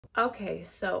Okay,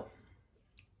 so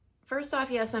first off,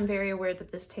 yes, I'm very aware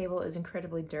that this table is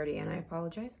incredibly dirty and I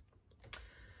apologize.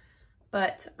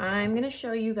 But I'm gonna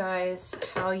show you guys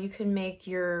how you can make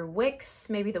your wicks,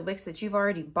 maybe the wicks that you've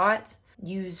already bought,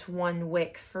 use one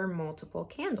wick for multiple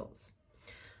candles.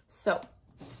 So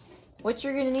what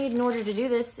you're gonna need in order to do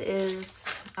this is,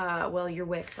 well, your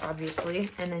wicks, obviously,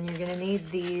 and then you're gonna need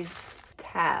these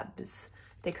tabs.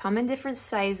 They come in different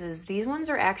sizes. These ones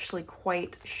are actually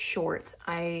quite short.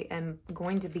 I am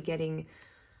going to be getting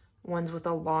ones with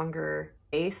a longer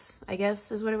base, I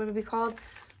guess is what it would be called.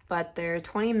 But they're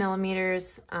 20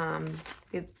 millimeters.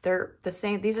 They're the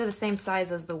same. These are the same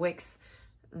size as the wicks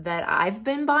that I've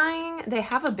been buying. They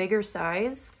have a bigger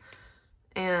size.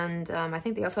 And I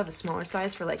think they also have a smaller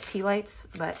size for like tea lights,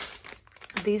 but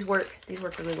these work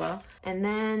really well. And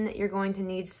then you're going to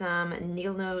need some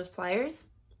needle nose pliers.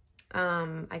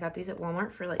 I got these at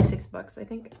Walmart for like $6, I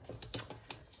think.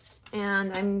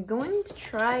 And I'm going to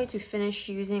try to finish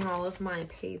using all of my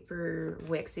paper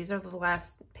wicks. These are the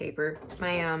last paper,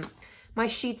 my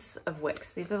sheets of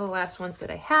wicks. These are the last ones that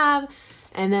I have,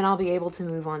 and then I'll be able to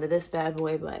move on to this bad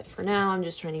boy, but for now, I'm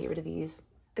just trying to get rid of these.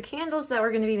 The candles that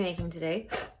we're gonna be making today,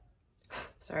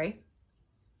 sorry,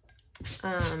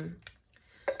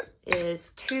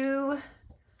 is two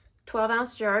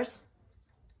 12-ounce jars,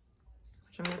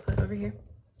 which I'm gonna put over here.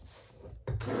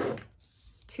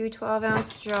 Two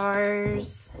 12-ounce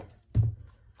jars,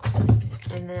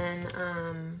 and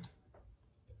then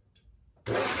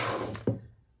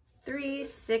 3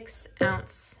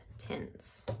 6-ounce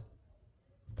tins.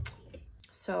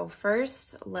 So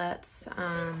first, let's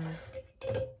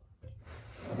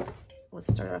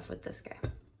start off with this guy.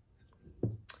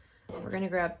 We're gonna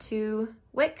grab 2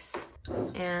 wicks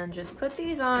and just put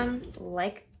these on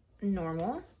like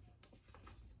normal.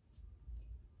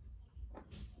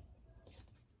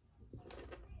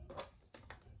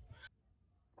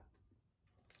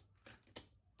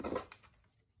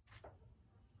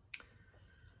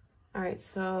 All right,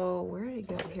 so where did it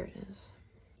go? Here it is.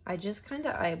 I just kind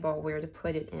of eyeball where to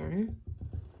put it in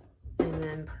and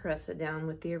then press it down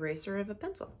with the eraser of a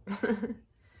pencil.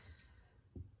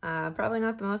 Probably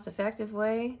not the most effective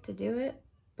way to do it,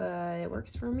 but it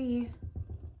works for me.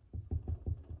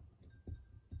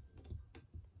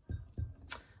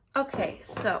 Okay,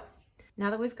 so now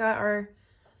that we've got our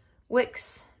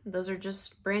wicks, those are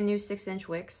just brand new 6-inch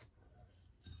wicks,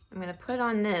 I'm gonna put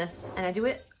on this, and I do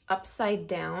it upside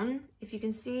down. If you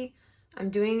can see, I'm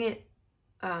doing it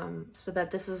so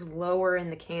that this is lower in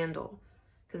the candle,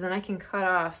 because then I can cut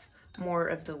off more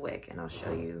of the wick, and I'll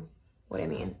show you what I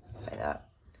mean by that.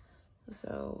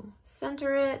 So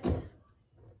center it,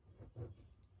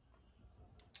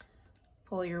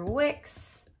 pull your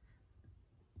wicks,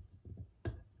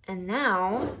 and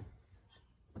now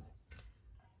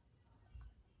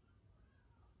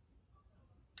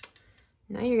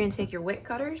you're gonna take your wick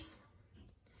cutters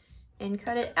and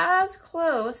cut it as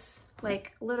close,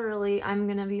 like literally I'm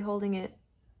gonna be holding it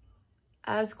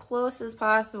as close as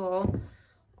possible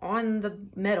on the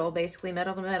middle, basically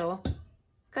metal to metal.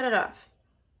 Cut it off.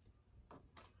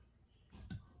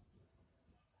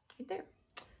 Right there.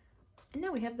 And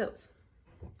now we have those.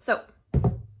 So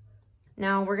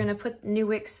now we're gonna put new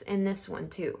wicks in this one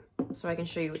too, so I can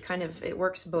show you it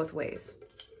works both ways.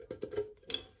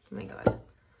 Oh my God.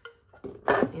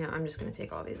 You know, I'm just gonna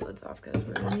take all these lids off because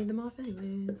we're gonna need them off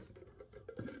anyways.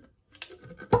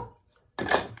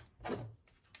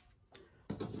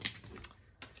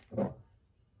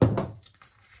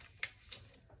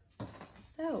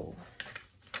 So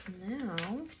now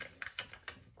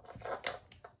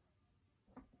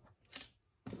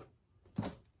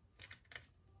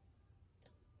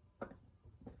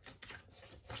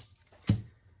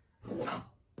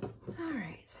all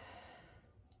right,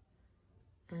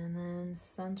 and then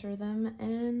center them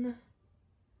in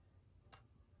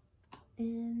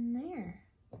there,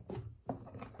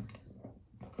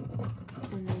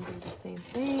 and then do the same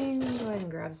thing. Go ahead and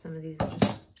grab some of these and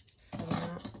just set them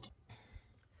out.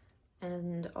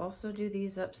 And also do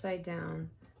these upside down.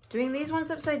 Doing these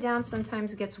ones upside down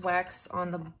sometimes gets wax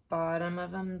on the bottom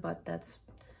of them, but that's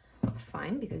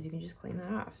fine because you can just clean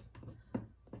that off.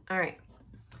 All right,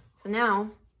 so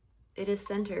now it is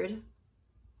centered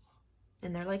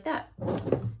and they're like that.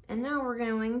 And now we're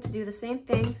going to do the same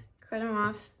thing, cut them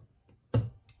off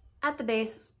at the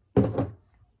base.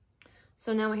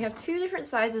 So now we have 2 different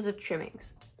sizes of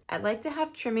trimmings. I'd like to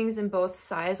have trimmings in both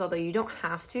sides, although you don't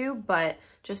have to, but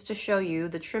just to show you,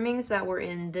 the trimmings that were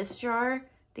in this jar,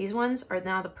 these ones are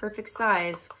now the perfect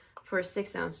size for a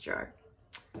 6-ounce jar.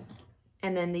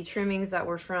 And then the trimmings that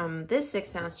were from this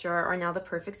 6-ounce jar are now the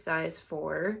perfect size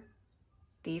for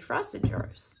the frosted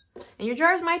jars. And your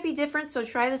jars might be different, so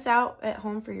try this out at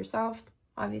home for yourself,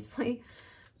 obviously.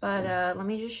 But let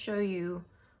me just show you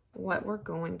what we're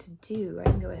going to do. I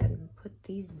can go ahead and put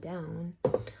these down.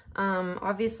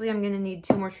 Obviously I'm gonna need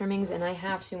 2 more trimmings, and I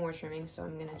have 2 more trimmings, so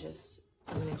I'm gonna just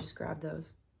grab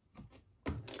those.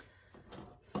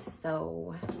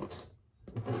 So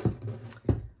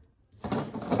this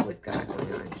is what we've got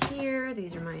going on here.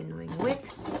 These are my annoying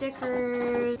Wicks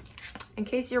stickers. In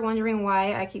case you're wondering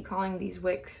why I keep calling these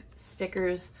Wicks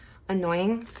stickers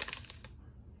annoying,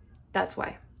 that's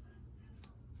why.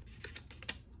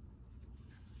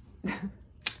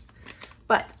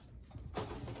 But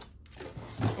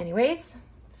anyways,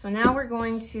 so now we're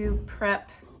going to prep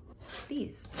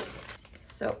these.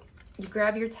 So you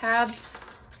grab your tabs,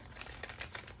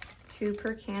 2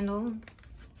 per candle.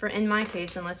 For in my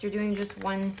case, unless you're doing just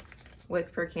 1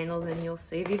 wick per candle, then you'll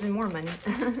save even more money.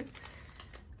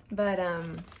 But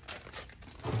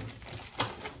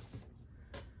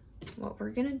what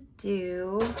we're gonna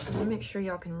do, let me make sure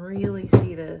y'all can really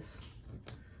see this.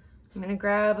 I'm gonna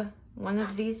grab one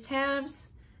of these tabs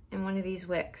and one of these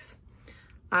wicks.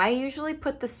 I usually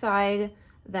put the side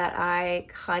that I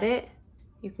cut it.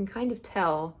 You can kind of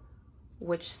tell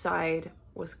which side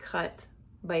was cut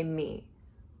by me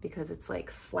because it's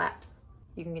like flat.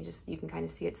 You can kind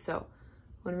of see it. So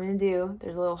what I'm gonna do,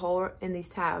 there's a little hole in these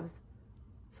tabs.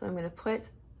 So I'm gonna put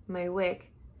my wick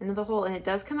into the hole, and it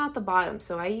does come out the bottom.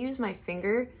 So I use my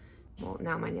finger, well,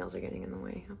 now my nails are getting in the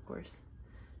way, of course,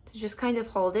 to just kind of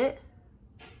hold it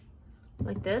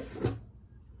like this.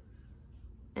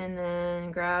 And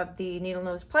then grab the needle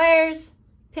nose pliers,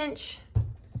 pinch,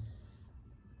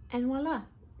 and voila.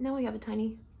 Now we have a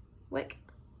tiny wick.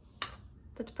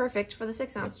 That's perfect for the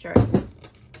 6-ounce jars.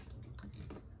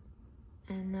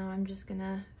 And now I'm just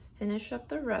gonna finish up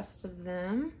the rest of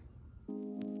them.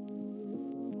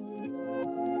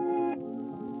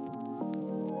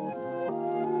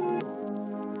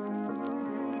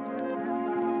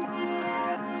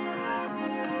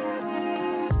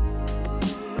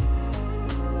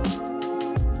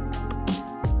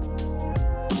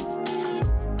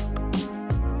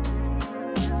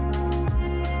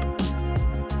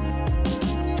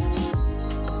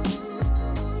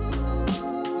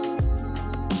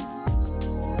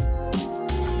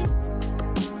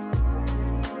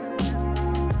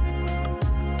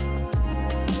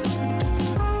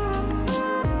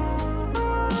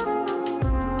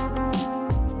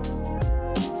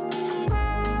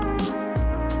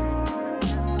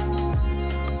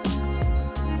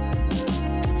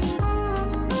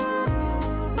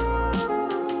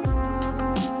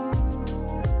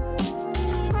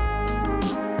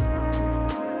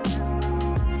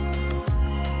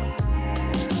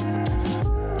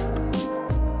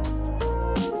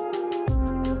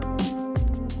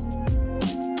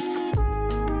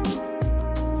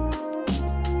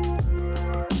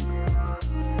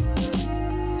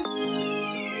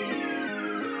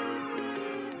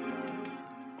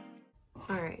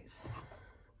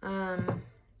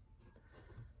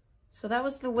 So that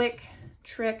was the wick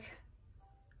trick.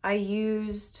 I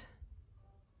used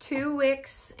 2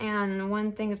 wicks and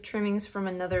 1 thing of trimmings from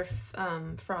another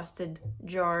frosted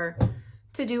jar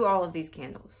to do all of these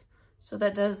candles. So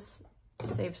that does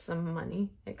save some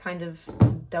money. It kind of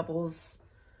doubles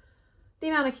the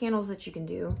amount of candles that you can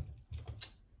do.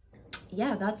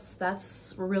 Yeah,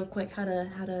 that's real quick how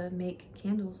to make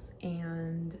candles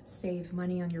and save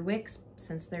money on your wicks,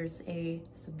 since there's a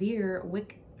severe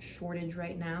wick shortage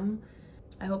right now.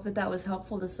 I hope that was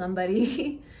helpful to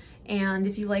somebody. And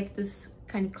if you like this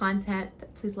kind of content,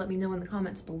 please let me know in the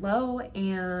comments below.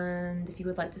 And if you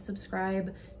would like to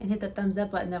subscribe and hit that thumbs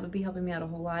up button, that would be helping me out a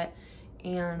whole lot.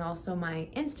 And also my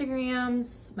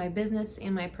Instagrams, my business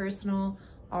and my personal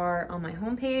are on my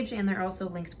homepage, and they're also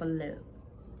linked below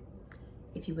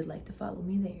if you would like to follow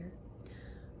me there.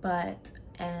 But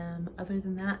other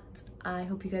than that, I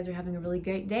hope you guys are having a really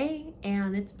great day,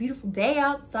 and it's a beautiful day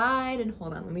outside. And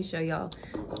hold on, let me show y'all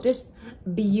this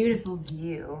beautiful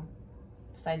view.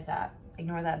 Besides that,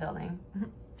 ignore that building.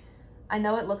 I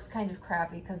know it looks kind of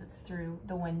crappy because it's through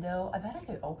the window. I bet I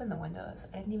could open the windows.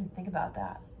 I didn't even think about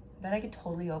that. I bet I could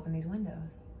totally open these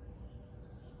windows.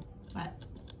 But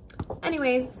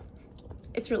anyways,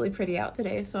 it's really pretty out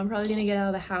today, so I'm probably gonna get out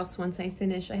of the house once I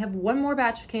finish. I have 1 more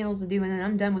batch of candles to do, and then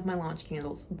I'm done with my launch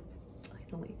candles,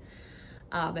 finally.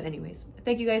 But anyways,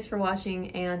 thank you guys for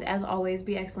watching, and as always,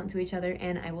 be excellent to each other,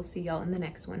 and I will see y'all in the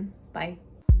next one. Bye.